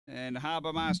and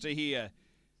Harbour Master here.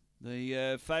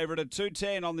 The favourite at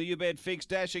 210 on the U-Bet fixed.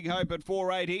 Dashing Hope at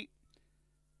 480.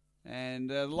 And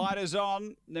light is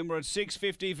on. Then we're at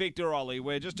 650 Victor Ollie.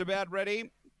 We're just about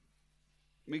ready.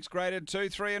 Mixed graded 2,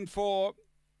 3 and 4.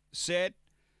 Set.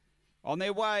 On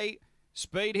their way.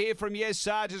 Speed here from Yes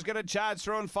Sarge is going to charge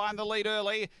through and find the lead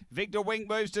early. Victor Wink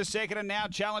moves to second and now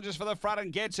challenges for the front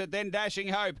and gets it. Then Dashing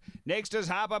Hope. Next is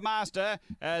Harbour Master.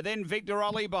 Then Victor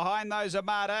Ollie behind those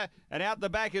Armada. And out the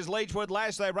back is Leechwood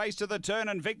Lass. They race to the turn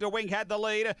and Victor Wink had the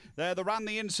lead. The run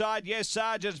the inside. Yes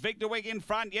Sarge is Victor Wink in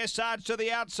front. Yes Sarge to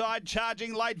the outside.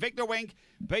 Charging late. Victor Wink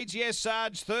beats Yes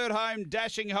Sarge. Third home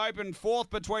Dashing Hope and fourth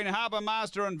between Harbour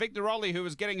Master and Victor Ollie, who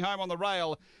was getting home on the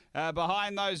rail.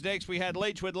 Behind those next we had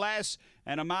Leechwood Lass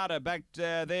and Armada back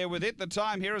there with it. The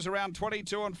time here is around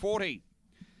 22 and 40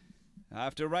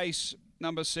 after race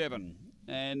number 7.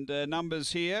 And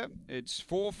numbers here, it's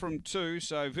 4 from 2.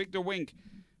 So Victor Wink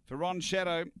for Ron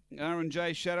Shadow,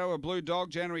 R&J Shadow, a Blue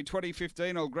Dog, January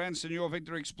 2015, Old Grand Senor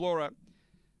Victor Explorer.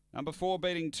 Number 4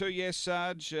 beating 2 Yes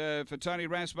Sarge for Tony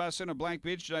Rasmussen, a Blank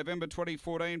Bitch, November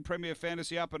 2014, Premier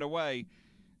Fantasy Up and Away.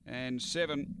 And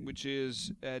 7, which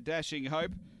is Dashing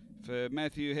Hope for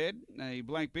Matthew Head, a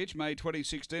Blank Bitch, May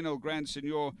 2016, Old Grand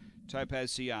Senor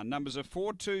Topaz Sian. Numbers are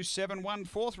 4, 2, 7, 1,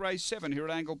 4th race 7 here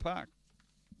at Angle Park.